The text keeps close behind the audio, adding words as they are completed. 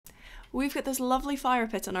We've got this lovely fire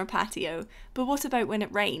pit on our patio, but what about when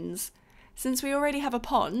it rains? Since we already have a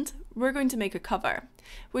pond, we're going to make a cover,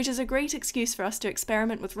 which is a great excuse for us to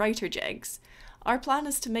experiment with router jigs. Our plan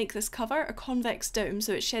is to make this cover a convex dome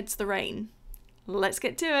so it sheds the rain. Let's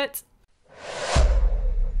get to it!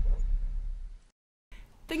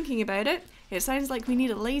 Thinking about it, it sounds like we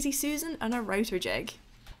need a lazy Susan and a router jig.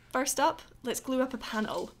 First up, let's glue up a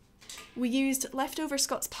panel. We used leftover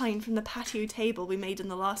Scots pine from the patio table we made in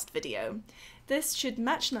the last video. This should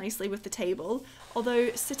match nicely with the table,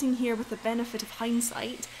 although sitting here with the benefit of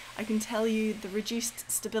hindsight, I can tell you the reduced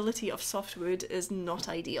stability of softwood is not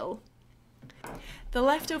ideal. The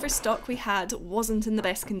leftover stock we had wasn't in the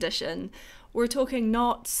best condition. We're talking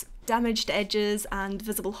knots, damaged edges, and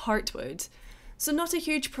visible heartwood. So not a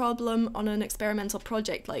huge problem on an experimental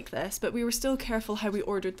project like this, but we were still careful how we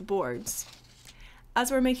ordered the boards. As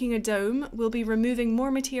we're making a dome, we'll be removing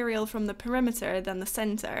more material from the perimeter than the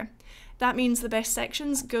centre. That means the best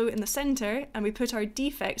sections go in the centre and we put our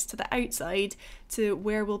defects to the outside to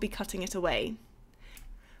where we'll be cutting it away.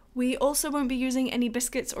 We also won't be using any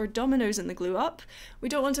biscuits or dominoes in the glue up. We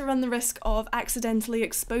don't want to run the risk of accidentally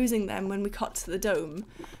exposing them when we cut to the dome.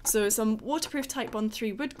 So some waterproof Type Bond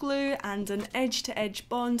 3 wood glue and an edge-to-edge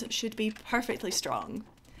bond should be perfectly strong.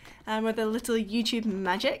 And with a little YouTube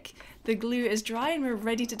magic, the glue is dry and we're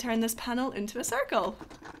ready to turn this panel into a circle.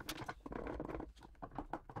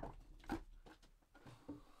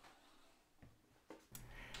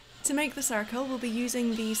 To make the circle, we'll be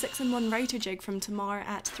using the 6-in-1 router jig from Tamar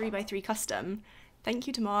at 3x3 Custom. Thank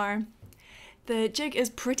you, Tamar. The jig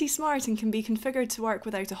is pretty smart and can be configured to work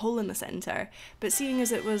without a hole in the centre, but seeing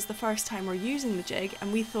as it was the first time we're using the jig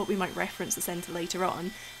and we thought we might reference the centre later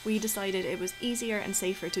on, we decided it was easier and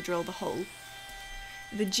safer to drill the hole.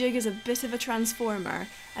 The jig is a bit of a transformer,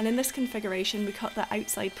 and in this configuration we cut the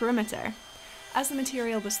outside perimeter. As the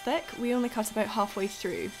material was thick, we only cut about halfway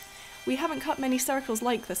through. We haven't cut many circles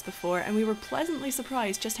like this before, and we were pleasantly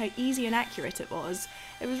surprised just how easy and accurate it was.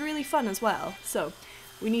 It was really fun as well, so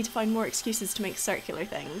we need to find more excuses to make circular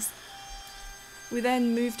things. We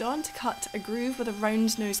then moved on to cut a groove with a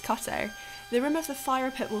round nose cutter. The rim of the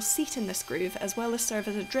fire pit will seat in this groove as well as serve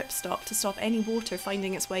as a drip stop to stop any water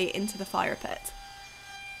finding its way into the fire pit.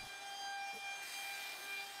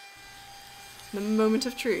 The moment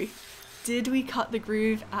of truth. Did we cut the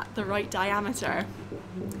groove at the right diameter?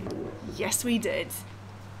 Yes, we did.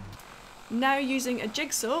 Now using a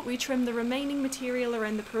jigsaw, we trim the remaining material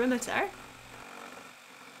around the perimeter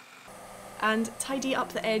and tidy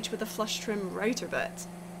up the edge with a flush trim router bit.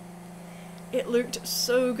 It looked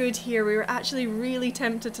so good here, we were actually really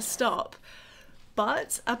tempted to stop.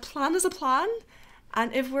 But a plan is a plan,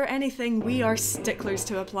 and if we're anything, we are sticklers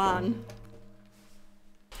to a plan.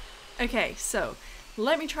 Okay, so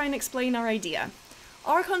let me try and explain our idea.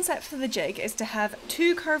 Our concept for the jig is to have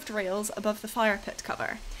 2 curved rails above the fire pit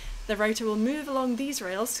cover. The router will move along these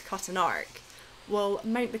rails to cut an arc. We'll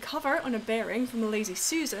mount the cover on a bearing from a Lazy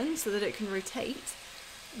Susan so that it can rotate.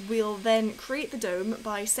 We'll then create the dome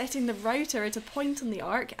by setting the router at a point on the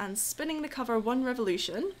arc and spinning the cover 1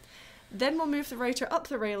 revolution. Then we'll move the router up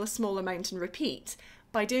the rail a small amount and repeat.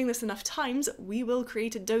 By doing this enough times, we will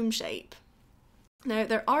create a dome shape. Now,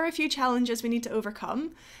 there are a few challenges we need to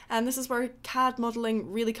overcome, and this is where CAD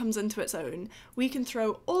modelling really comes into its own. We can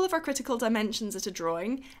throw all of our critical dimensions at a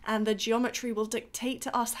drawing, and the geometry will dictate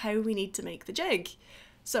to us how we need to make the jig.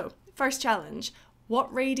 So, first challenge.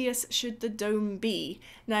 What radius should the dome be?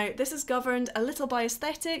 Now, this is governed a little by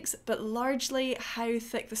aesthetics, but largely how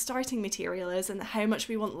thick the starting material is and how much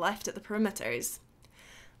we want left at the perimeters.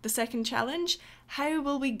 The second challenge. How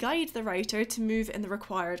will we guide the router to move in the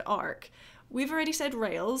required arc? We've already said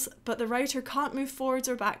rails, but the router can't move forwards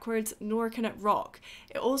or backwards, nor can it rock.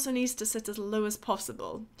 It also needs to sit as low as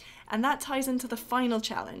possible. And that ties into the final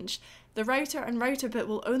challenge. The router and router bit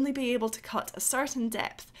will only be able to cut a certain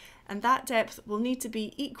depth, and that depth will need to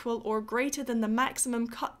be equal or greater than the maximum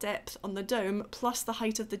cut depth on the dome plus the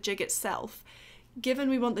height of the jig itself. Given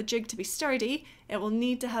we want the jig to be sturdy, it will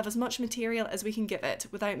need to have as much material as we can give it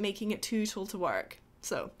without making it too tall to work.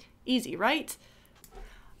 So, easy, right?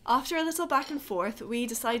 After a little back and forth, we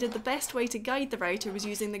decided the best way to guide the router was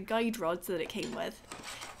using the guide rods that it came with.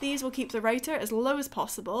 These will keep the router as low as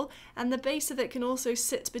possible, and the base of it can also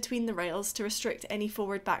sit between the rails to restrict any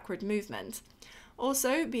forward-backward movement.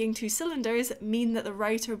 Also, being 2 cylinders mean that the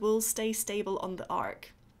router will stay stable on the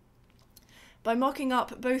arc. By mocking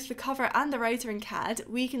up both the cover and the router in CAD,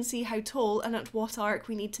 we can see how tall and at what arc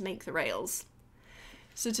we need to make the rails.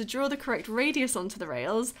 So to draw the correct radius onto the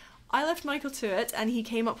rails, I left Michael to it and he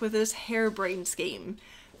came up with this harebrained scheme.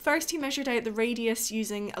 First he measured out the radius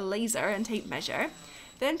using a laser and tape measure.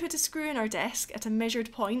 Then put a screw in our desk at a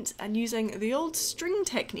measured point and using the old string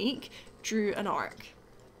technique, drew an arc.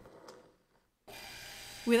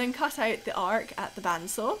 We then cut out the arc at the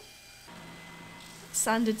bandsaw,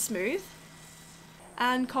 sanded smooth,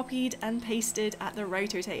 and copied and pasted at the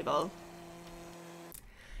router table.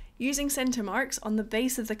 Using centre marks on the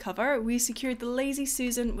base of the cover, we secured the Lazy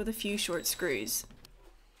Susan with a few short screws.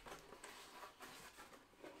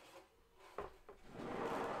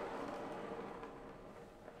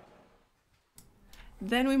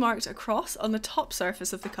 Then we marked a cross on the top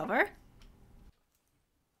surface of the cover.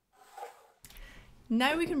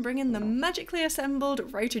 Now we can bring in the magically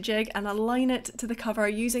assembled router jig and align it to the cover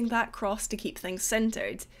using that cross to keep things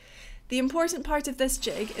centred. The important part of this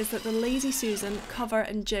jig is that the Lazy Susan, cover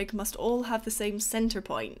and jig must all have the same centre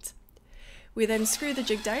point. We then screw the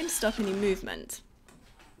jig down to stop any movement.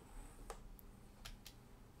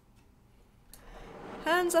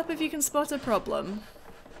 Hands up if you can spot a problem.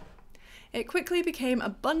 It quickly became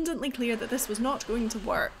abundantly clear that this was not going to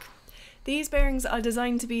work. These bearings are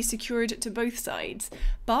designed to be secured to both sides,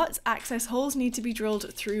 but access holes need to be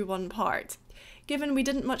drilled through one part. Given we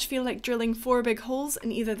didn't much feel like drilling 4 big holes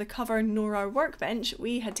in either the cover nor our workbench,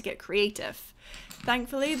 we had to get creative.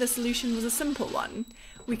 Thankfully, the solution was a simple one.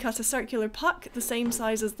 We cut a circular puck the same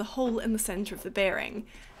size as the hole in the centre of the bearing.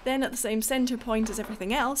 Then at the same centre point as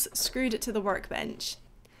everything else, screwed it to the workbench.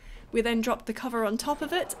 We then dropped the cover on top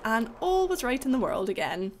of it, and all was right in the world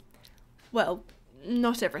again. Well,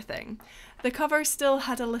 not everything. The cover still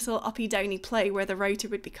had a little uppy-downy play where the router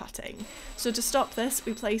would be cutting, so to stop this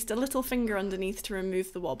we placed a little finger underneath to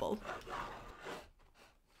remove the wobble.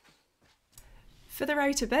 For the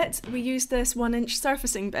router bit, we used this 1-inch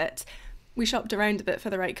surfacing bit. We shopped around a bit for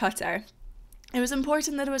the right cutter. It was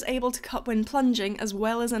important that it was able to cut when plunging as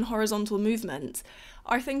well as in horizontal movement.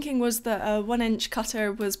 Our thinking was that a 1-inch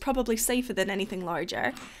cutter was probably safer than anything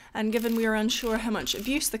larger, and given we were unsure how much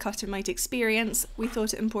abuse the cutter might experience, we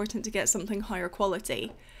thought it important to get something higher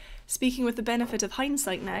quality. Speaking with the benefit of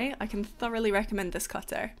hindsight now, I can thoroughly recommend this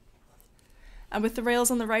cutter. And with the rails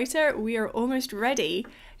on the router, we are almost ready.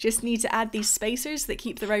 Just need to add these spacers that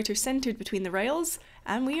keep the router centred between the rails,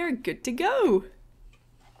 and we are good to go!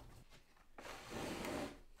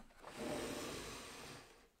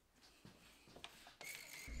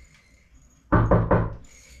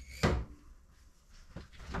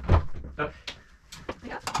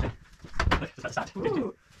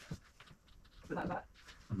 Ooh. Without that.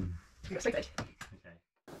 You got so good.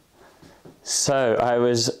 So I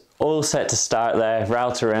was all set to start there,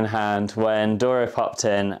 router in hand, when Dora popped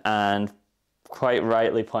in and quite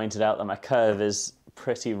rightly pointed out that my curve is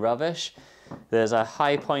pretty rubbish. There's a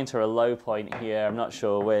high point or a low point here, I'm not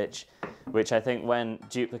sure which I think when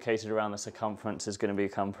duplicated around the circumference is going to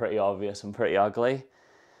become pretty obvious and pretty ugly.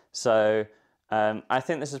 So I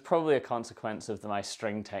think this is probably a consequence of my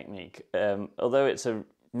string technique. Although it's a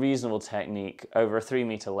reasonable technique, over a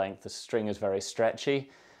 3-meter length, the string is very stretchy,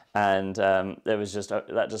 and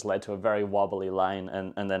that just led to a very wobbly line,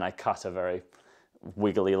 and then I cut a very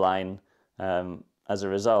wiggly line as a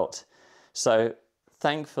result. So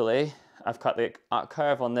thankfully, I've cut the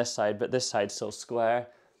curve on this side, but this side's still square,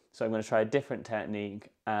 so I'm going to try a different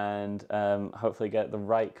technique and hopefully get the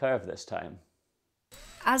right curve this time.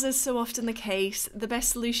 As is so often the case, the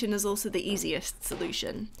best solution is also the easiest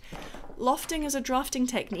solution. Lofting is a drafting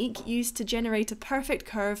technique used to generate a perfect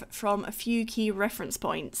curve from a few key reference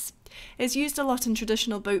points. It's used a lot in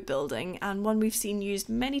traditional boat building, and one we've seen used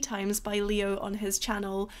many times by Leo on his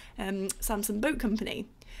channel, SAMPSON Boat Company.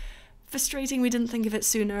 Frustrating we didn't think of it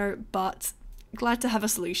sooner, but glad to have a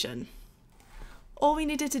solution. All we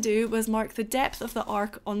needed to do was mark the depth of the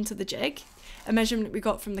arc onto the jig, a measurement we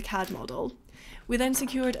got from the CAD model. We then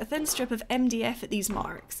secured a thin strip of MDF at these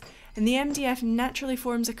marks, and the MDF naturally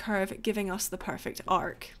forms a curve, giving us the perfect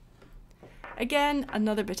arc. Again,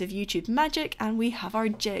 another bit of YouTube magic, and we have our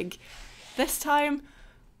jig. This time,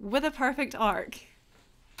 with a perfect arc.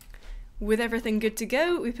 With everything good to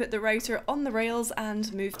go, we put the router on the rails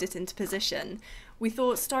and moved it into position. We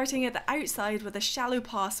thought starting at the outside with a shallow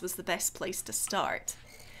pass was the best place to start.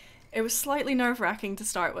 It was slightly nerve-wracking to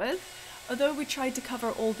start with. Although we tried to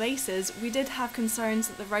cover all bases, we did have concerns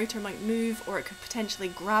that the router might move or it could potentially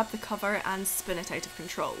grab the cover and spin it out of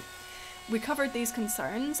control. We covered these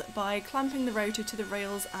concerns by clamping the router to the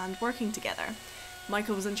rails and working together.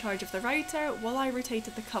 Michael was in charge of the router while I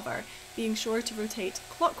rotated the cover, being sure to rotate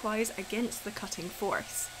clockwise against the cutting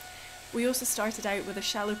force. We also started out with a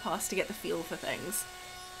shallow pass to get the feel for things.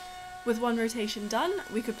 With one rotation done,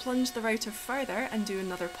 we could plunge the router further and do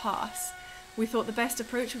another pass. We thought the best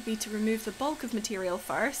approach would be to remove the bulk of material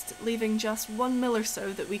first, leaving just 1 mil or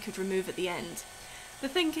so that we could remove at the end. the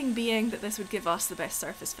thinking being that this would give us the best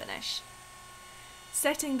surface finish.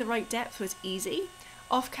 Setting the right depth was easy.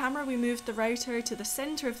 Off camera we moved the router to the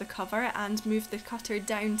centre of the cover and moved the cutter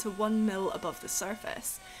down to 1 mil above the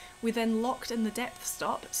surface. We then locked in the depth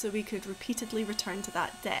stop so we could repeatedly return to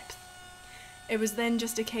that depth. It was then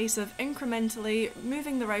just a case of incrementally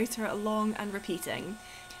moving the router along and repeating.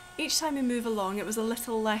 Each time we move along it was a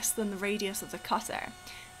little less than the radius of the cutter.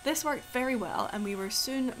 This worked very well and we were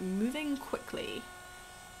soon moving quickly.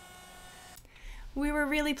 We were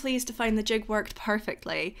really pleased to find the jig worked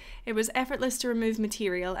perfectly. It was effortless to remove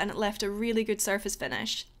material and it left a really good surface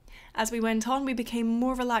finish. As we went on, we became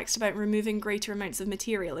more relaxed about removing greater amounts of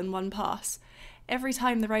material in one pass. Every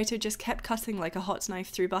time the router just kept cutting like a hot knife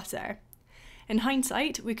through butter. In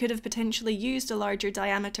hindsight, we could have potentially used a larger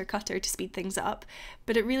diameter cutter to speed things up,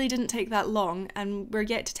 but it really didn't take that long and we're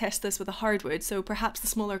yet to test this with a hardwood, so perhaps the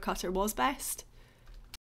smaller cutter was best.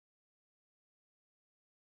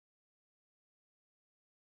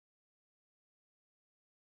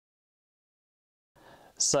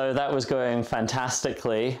 So that was going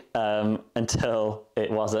fantastically until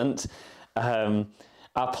it wasn't.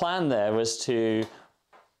 Our plan there was to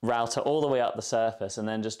router all the way up the surface and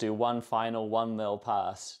then just do one final 1 mil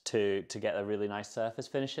pass to get a really nice surface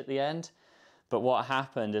finish at the end. But what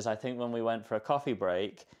happened is I think when we went for a coffee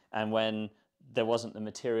break and when there wasn't the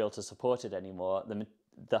material to support it anymore,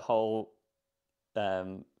 the whole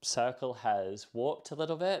circle has warped a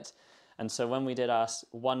little bit. And so when we did our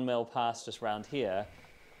 1 mil pass just round here,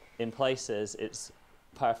 in places it's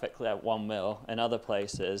perfectly at 1 mil. In other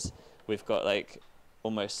places we've got like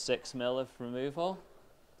almost 6 mil of removal.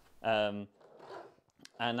 And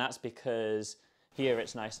that's because here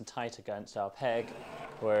it's nice and tight against our peg,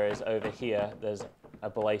 whereas over here there's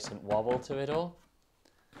a blatant wobble to it all.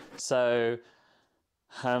 So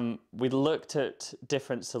we looked at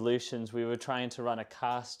different solutions. We were trying to run a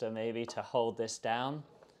caster maybe to hold this down,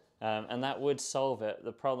 and that would solve it.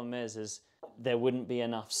 The problem is there wouldn't be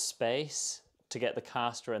enough space to get the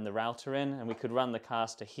caster and the router in, and we could run the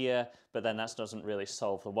caster here, but then that doesn't really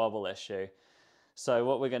solve the wobble issue. So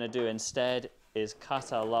what we're going to do instead is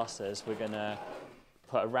cut our losses. We're going to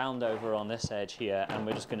put a round over on this edge here and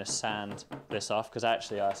we're just going to sand this off because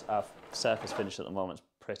actually our surface finish at the moment is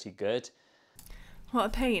pretty good. What a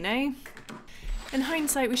pain, eh? In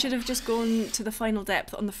hindsight, we should have just gone to the final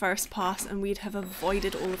depth on the first pass and we'd have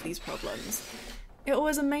avoided all of these problems. It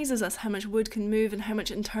always amazes us how much wood can move and how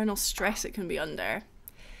much internal stress it can be under.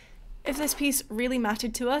 If this piece really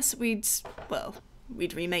mattered to us, we'd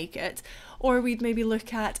remake it, or we'd maybe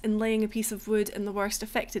look at inlaying a piece of wood in the worst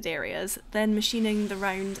affected areas, then machining the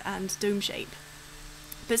round and dome shape.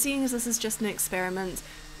 But seeing as this is just an experiment,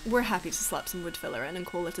 we're happy to slap some wood filler in and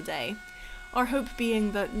call it a day. Our hope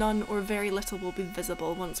being that none or very little will be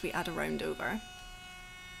visible once we add a round over.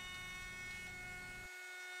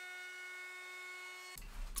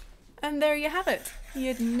 And there you have it.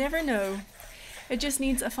 You'd never know. It just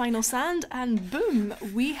needs a final sand and boom,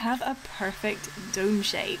 we have a perfect dome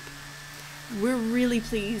shape. We're really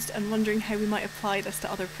pleased and wondering how we might apply this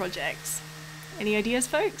to other projects. Any ideas,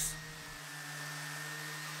 folks?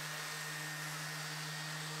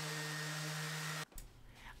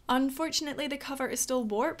 Unfortunately, the cover is still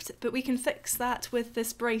warped, but we can fix that with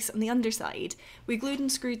this brace on the underside. We glued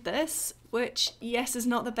and screwed this, which, yes, is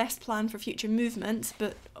not the best plan for future movement,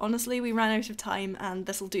 but honestly, we ran out of time and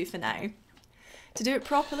this'll do for now. To do it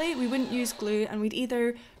properly, we wouldn't use glue and we'd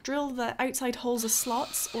either drill the outside holes as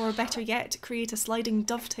slots or, better yet, create a sliding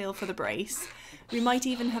dovetail for the brace. We might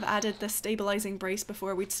even have added this stabilising brace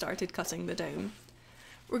before we'd started cutting the dome.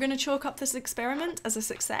 We're going to chalk up this experiment as a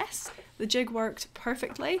success. The jig worked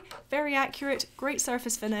perfectly, very accurate, great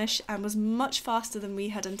surface finish, and was much faster than we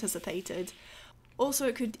had anticipated. Also,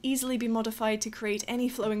 it could easily be modified to create any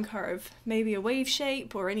flowing curve, maybe a wave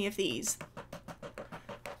shape or any of these.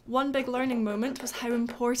 One big learning moment was how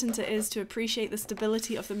important it is to appreciate the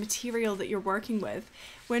stability of the material that you're working with.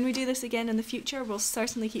 When we do this again in the future, we'll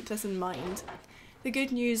certainly keep this in mind. The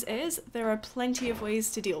good news is there are plenty of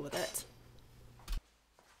ways to deal with it.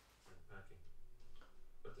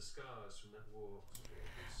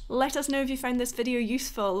 Let us know if you found this video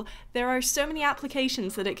useful. There are so many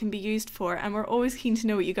applications that it can be used for, and we're always keen to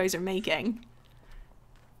know what you guys are making.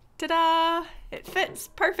 Ta-da! It fits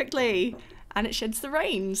perfectly! And it sheds the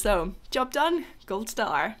rain, so job done, gold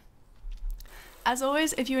star. As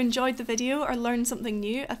always, if you enjoyed the video or learned something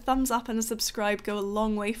new, a thumbs up and a subscribe go a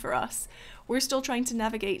long way for us. We're still trying to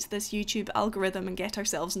navigate this YouTube algorithm and get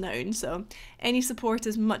ourselves known, so any support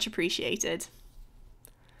is much appreciated.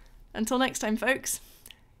 Until next time, folks,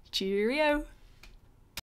 cheerio!